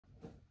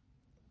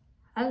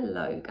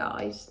Hello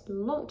guys,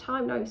 long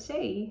time no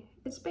see.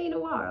 It's been a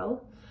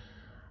while.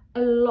 A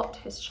lot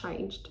has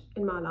changed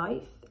in my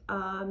life.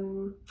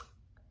 In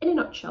a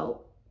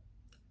nutshell,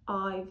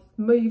 I've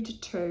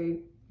moved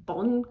to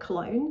Bonn,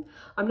 Cologne.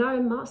 I'm now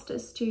a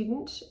master's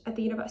student at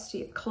the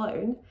University of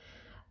Cologne.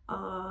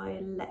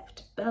 I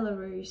left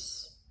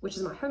Belarus, which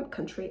is my home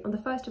country, on the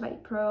 1st of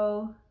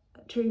April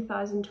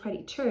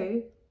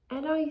 2022.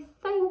 And I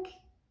think,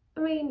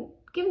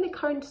 given the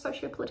current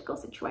socio-political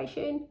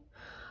situation,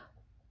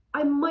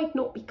 I might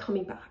not be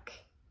coming back.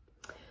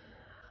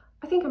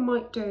 I think I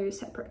might do a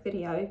separate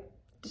video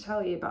to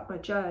tell you about my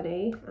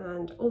journey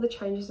and all the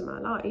changes in my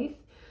life.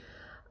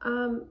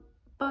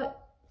 But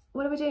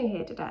what are we doing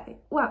here today?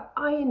 Well,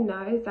 I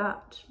know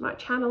that my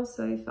channel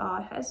so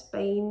far has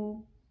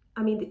been,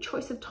 the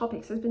choice of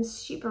topics has been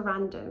super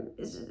random.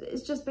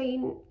 It's just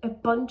been a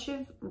bunch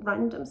of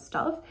random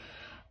stuff.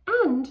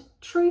 And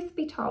truth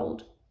be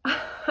told,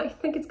 I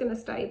think it's going to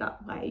stay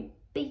that way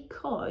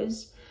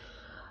because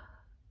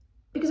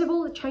of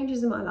all the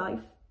changes in my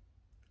life.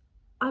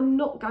 I'm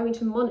not going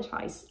to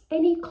monetize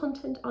any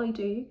content I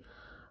do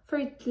for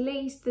at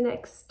least the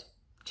next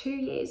 2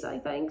 years, I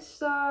think.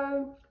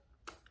 So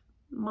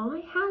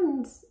my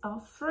hands are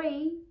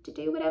free to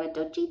do whatever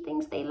dodgy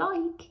things they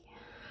like.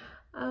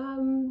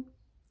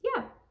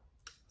 Yeah,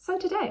 so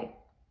today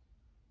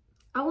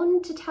I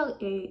wanted to tell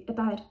you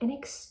about an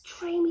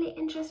extremely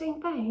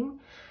interesting thing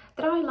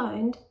that I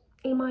learned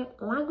in my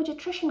language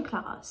attrition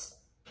class.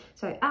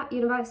 So at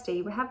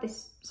university, we have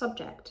this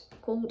subject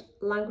called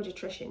language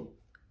attrition.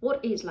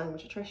 What is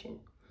language attrition?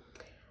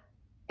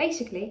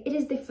 Basically, it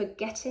is the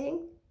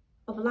forgetting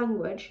of a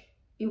language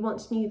you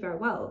once knew very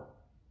well.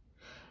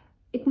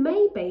 It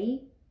may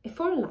be a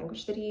foreign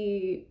language that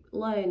you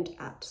learned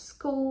at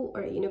school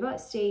or at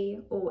university,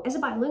 or as a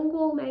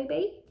bilingual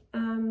maybe,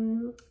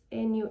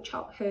 in your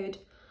childhood,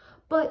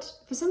 but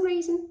for some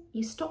reason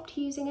you stopped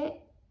using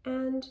it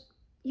and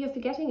you're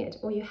forgetting it,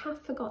 or you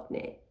have forgotten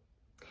it.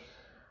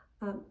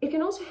 It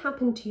can also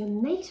happen to your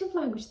native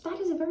language. That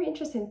is a very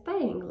interesting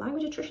thing.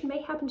 Language attrition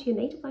may happen to your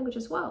native language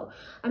as well.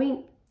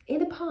 In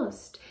the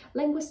past,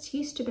 linguists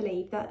used to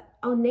believe that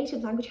our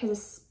native language has a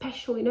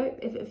special,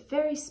 a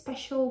very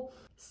special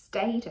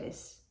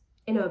status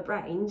in our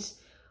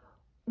brains,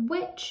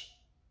 which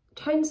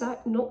turns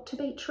out not to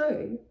be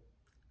true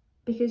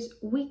because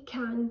we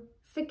can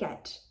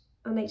forget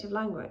our native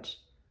language,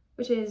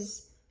 which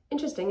is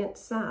interesting and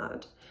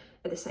sad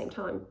at the same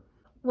time.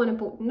 One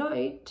important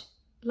note: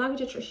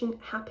 language attrition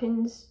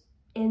happens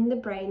in the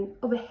brain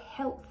of a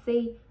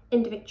healthy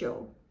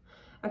individual.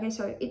 Okay,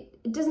 so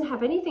it doesn't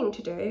have anything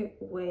to do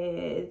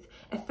with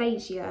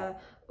aphasia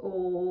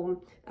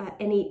or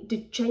any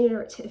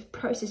degenerative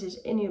processes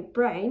in your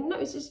brain. No,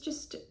 it's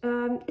just,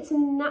 it's a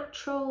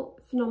natural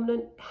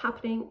phenomenon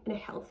happening in a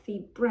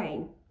healthy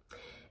brain.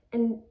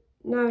 And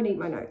now I need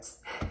my notes.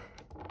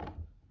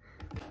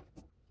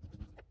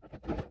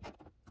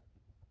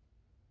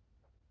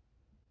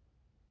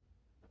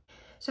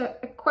 So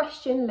a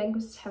question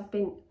linguists have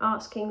been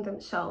asking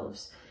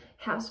themselves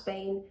has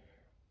been,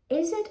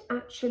 is it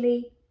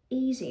actually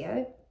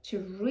easier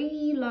to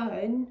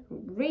relearn,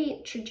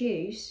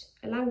 reintroduce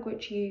a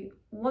language you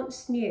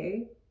once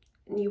knew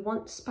and you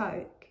once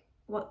spoke,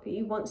 what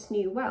you once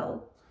knew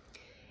well?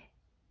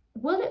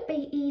 Will it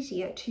be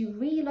easier to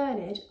relearn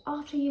it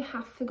after you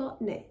have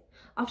forgotten it,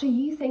 after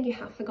you think you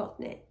have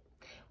forgotten it?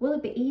 Will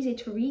it be easier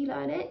to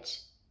relearn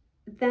it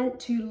than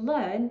to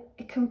learn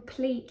a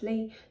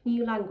completely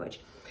new language?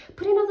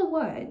 But in other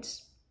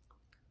words,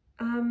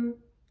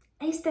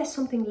 is there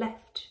something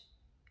left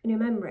in your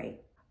memory?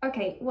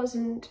 Okay, it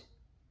wasn't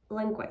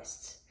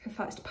linguists who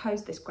first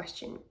posed this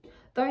question.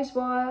 Those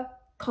were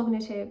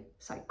cognitive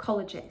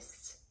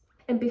psychologists.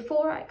 And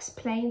before I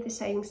explain the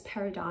savings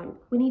paradigm,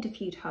 we need a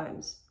few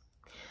terms.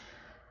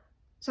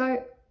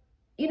 So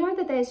you know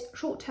that there's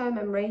short-term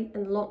memory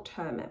and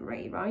long-term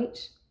memory, right?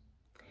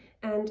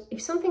 And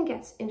if something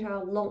gets into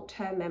our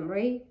long-term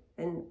memory,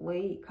 then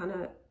we kind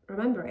of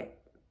remember it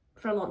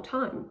for a long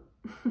time.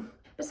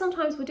 But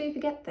sometimes we do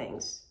forget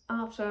things.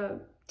 After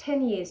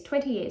 10 years,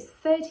 20 years,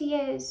 30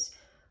 years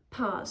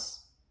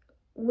pass,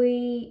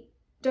 we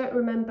don't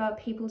remember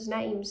people's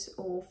names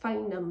or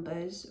phone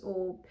numbers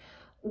or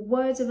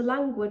words of a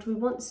language we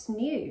once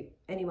knew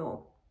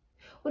anymore.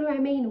 What do I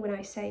mean when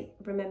I say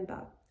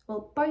remember?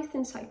 Well, both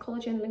in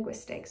psychology and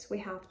linguistics, we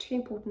have two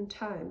important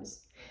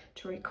terms: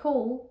 to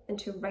recall and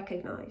to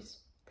recognize.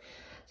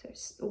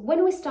 So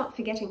when we start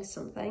forgetting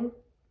something,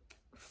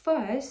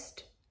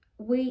 first,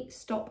 we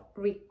stop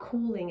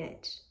recalling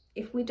it.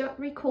 If we don't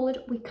recall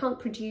it, we can't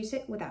produce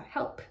it without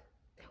help.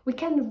 We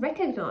can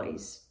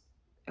recognize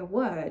a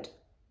word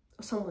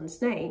or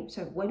someone's name.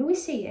 So when we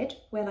see it,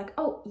 we're like,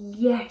 oh,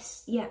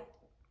 yes, yeah,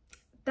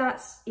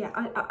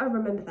 I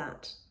remember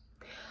that.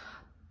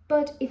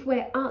 But if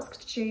we're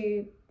asked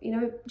to,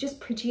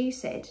 just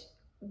produce it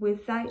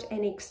without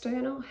any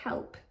external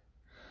help,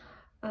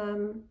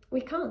 we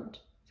can't.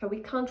 So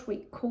we can't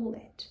recall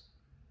it.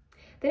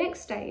 The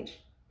next stage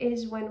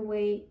is when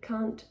we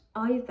can't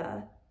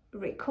either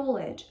recall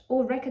it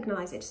or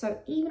recognize it. So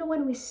even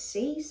when we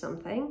see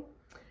something,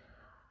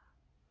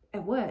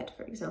 a word,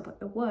 for example,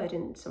 a word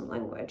in some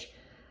language,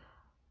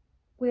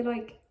 we're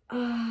like,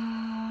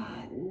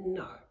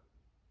 no,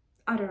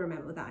 I don't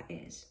remember what that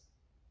is.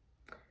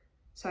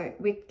 So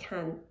we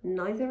can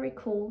neither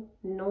recall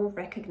nor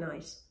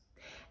recognize.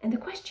 And the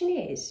question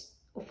is,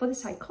 or for the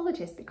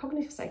psychologist, the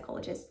cognitive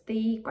psychologist,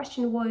 the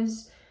question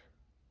was,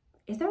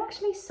 is there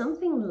actually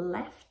something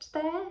left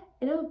there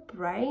in our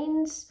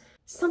brains?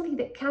 Something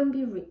that can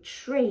be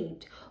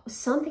retrieved or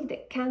something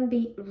that can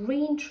be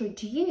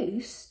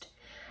reintroduced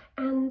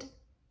and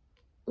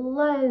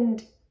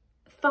learned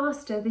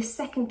faster the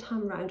second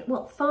time round?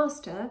 Well,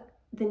 faster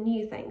than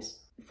new things.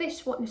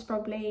 This one is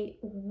probably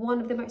one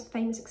of the most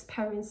famous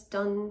experiments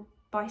done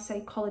by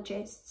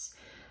psychologists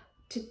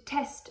to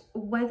test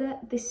whether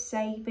the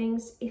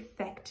savings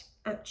effect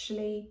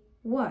actually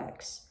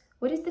works.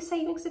 What is the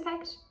savings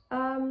effect?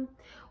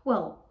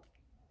 Well,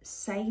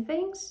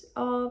 savings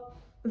are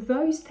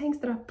those things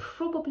that are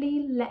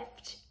probably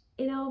left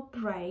in our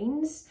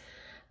brains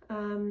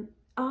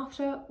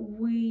after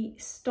we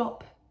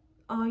stop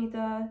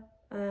either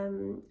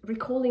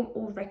recalling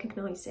or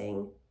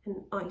recognizing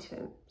an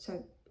item.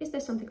 So is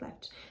there something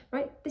left,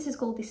 right? This is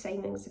called the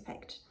savings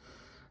effect.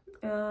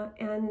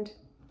 And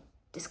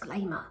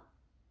disclaimer,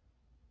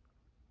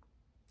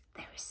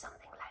 there is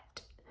something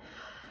left.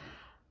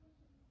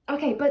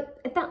 Okay, but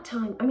at that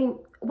time, I mean,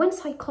 when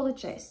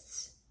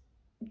psychologists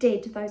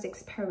did those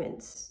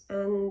experiments,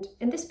 and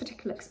in this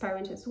particular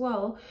experiment as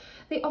well,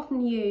 they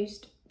often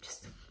used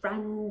just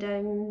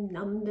random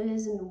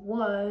numbers and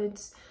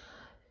words.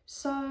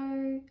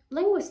 So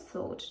linguists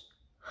thought,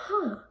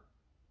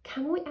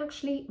 can we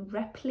actually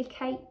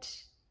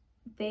replicate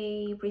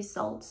the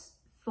results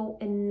for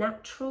a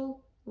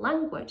natural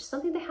language,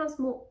 something that has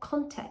more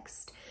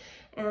context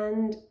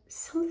and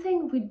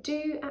something we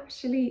do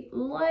actually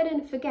learn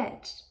and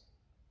forget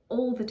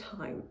all the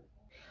time?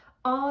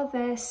 Are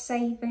there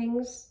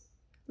savings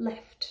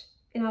left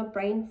in our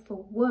brain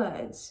for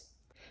words?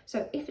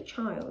 So if a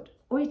child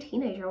or a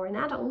teenager or an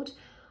adult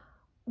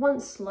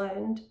once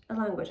learned a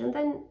language and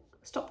then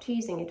stopped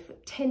using it for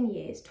 10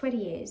 years, 20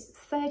 years,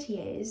 30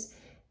 years,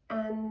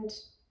 and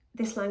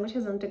this language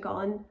has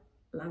undergone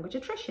language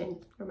attrition,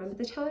 remember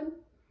the term?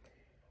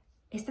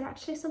 Is there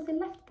actually something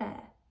left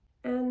there?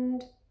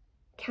 And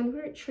can we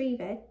retrieve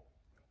it?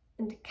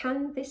 And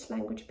can this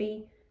language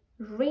be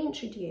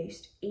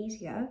reintroduced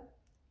easier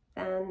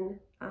than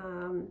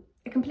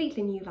a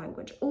completely new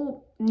language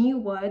or new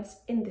words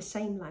in the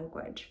same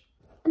language?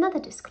 Another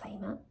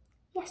disclaimer,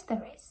 yes,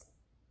 there is.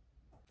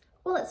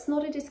 Well, it's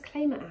not a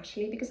disclaimer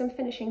actually, because I'm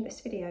finishing this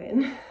video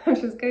and I'm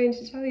just going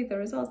to tell you the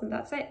results and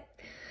that's it.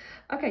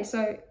 Okay,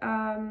 so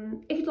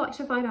if you'd like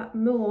to find out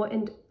more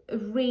and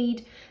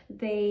read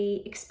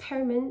the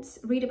experiments,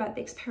 read about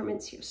the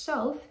experiments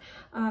yourself,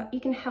 you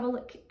can have a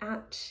look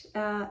at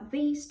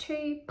these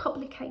two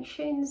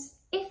publications.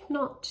 If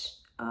not,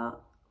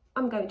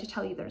 I'm going to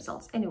tell you the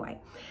results anyway.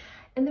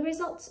 And the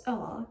results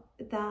are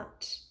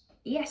that,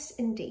 yes,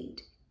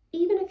 indeed,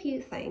 even if you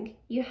think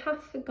you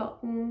have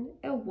forgotten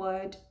a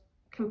word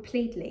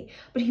completely,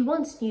 but you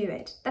once knew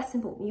it, that's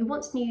important. You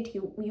once knew it,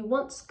 you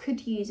once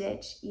could use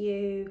it,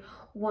 you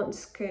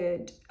once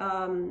could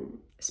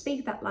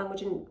speak that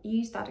language and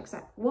use that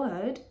exact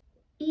word,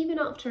 even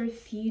after a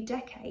few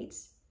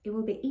decades, it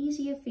will be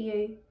easier for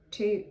you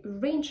to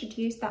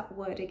reintroduce that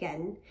word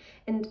again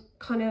and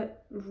kind of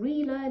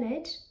relearn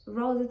it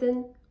rather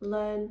than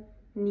learn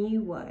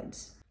new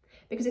words.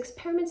 Because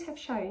experiments have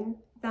shown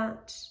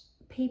that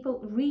people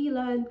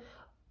relearn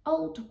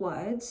old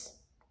words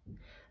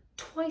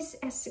twice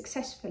as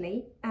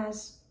successfully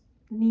as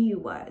new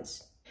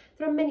words.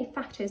 There are many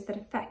factors that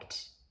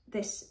affect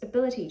this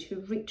ability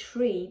to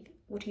retrieve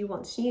what you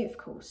once knew, of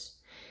course.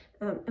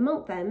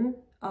 Among them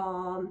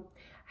are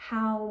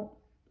how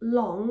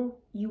long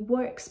you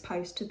were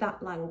exposed to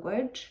that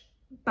language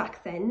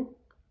back then,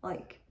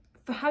 like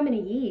for how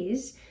many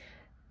years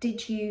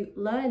did you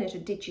learn it or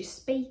did you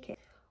speak it?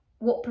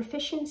 What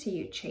proficiency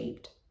you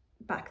achieved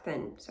back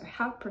then, so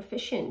how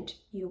proficient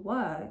you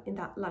were in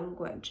that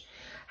language.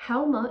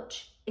 How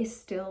much is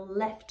still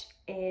left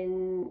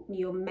in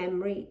your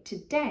memory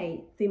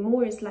today? The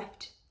more is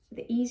left,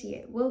 the easier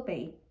it will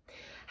be.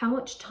 How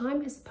much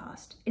time has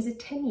passed? Is it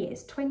 10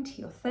 years,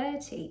 20 or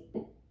 30?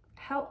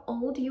 How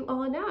old you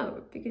are now?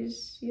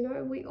 Because, you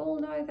know, we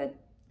all know that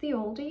the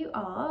older you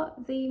are,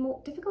 the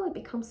more difficult it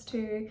becomes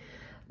to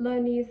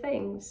learn new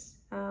things.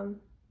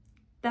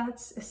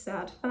 That's a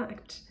sad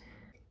fact.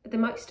 The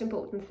most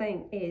important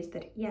thing is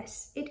that,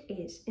 yes, it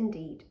is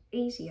indeed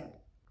easier.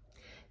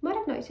 You might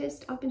have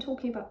noticed I've been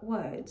talking about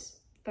words,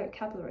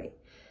 vocabulary,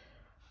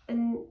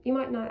 and you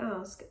might now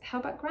ask, how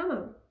about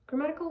grammar,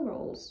 grammatical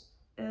rules,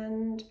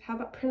 and how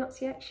about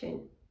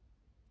pronunciation?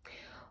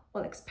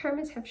 Well,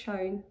 experiments have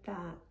shown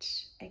that,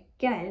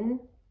 again,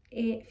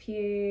 if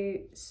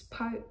you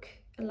spoke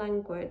a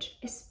language,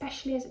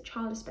 especially as a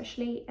child,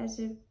 especially as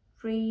a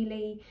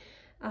really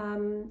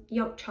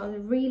young child, a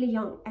really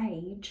young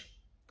age,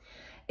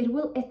 it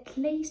will at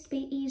least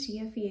be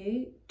easier for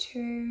you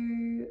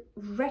to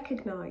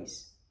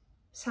recognize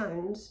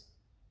sounds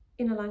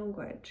in a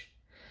language,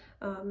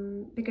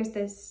 because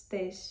there's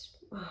this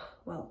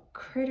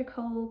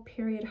critical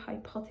period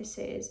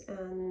hypothesis,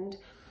 and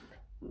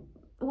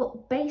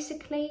well,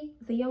 basically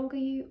the younger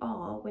you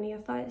are when you're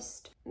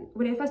first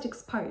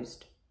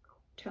exposed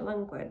to a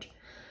language,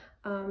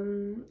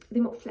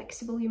 the more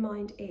flexible your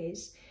mind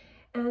is,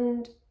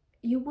 and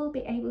you will be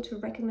able to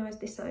recognize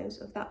the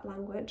sounds of that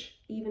language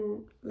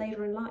even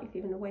later in life,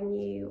 even when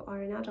you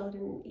are an adult,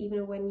 and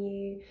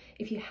even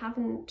if you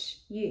haven't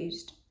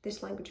used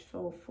this language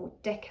for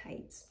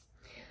decades.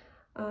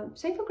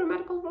 Same for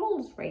grammatical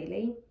rules,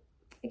 really.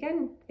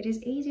 Again, it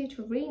is easier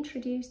to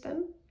reintroduce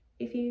them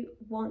if you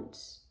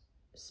once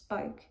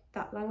spoke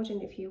that language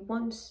and if you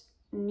once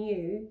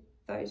knew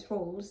those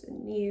rules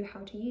and knew how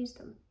to use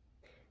them.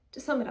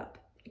 To sum it up,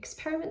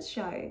 experiments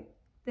show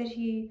that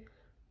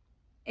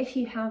if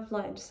you have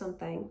learned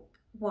something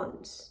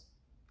once,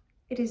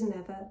 it is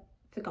never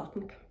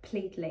forgotten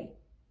completely.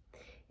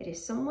 It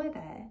is somewhere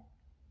there,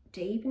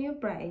 deep in your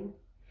brain,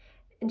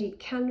 and you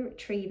can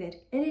retrieve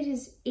it, and it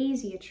is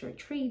easier to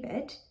retrieve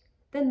it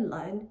than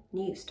learn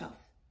new stuff.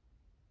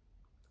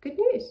 Good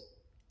news,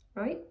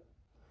 right?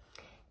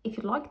 If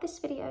you like this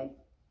video,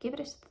 give it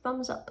a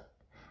thumbs up,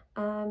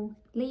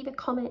 leave a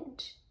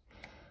comment.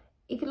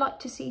 If you'd like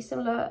to see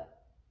similar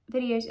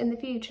videos in the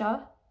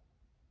future,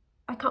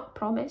 I can't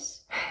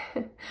promise.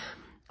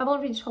 I've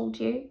already told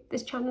you,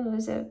 this channel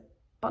is a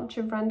bunch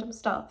of random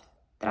stuff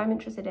that I'm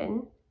interested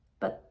in,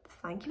 but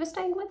thank you for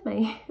staying with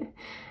me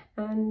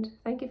and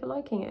thank you for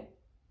liking it.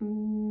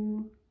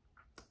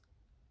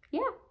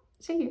 Yeah,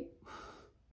 see you.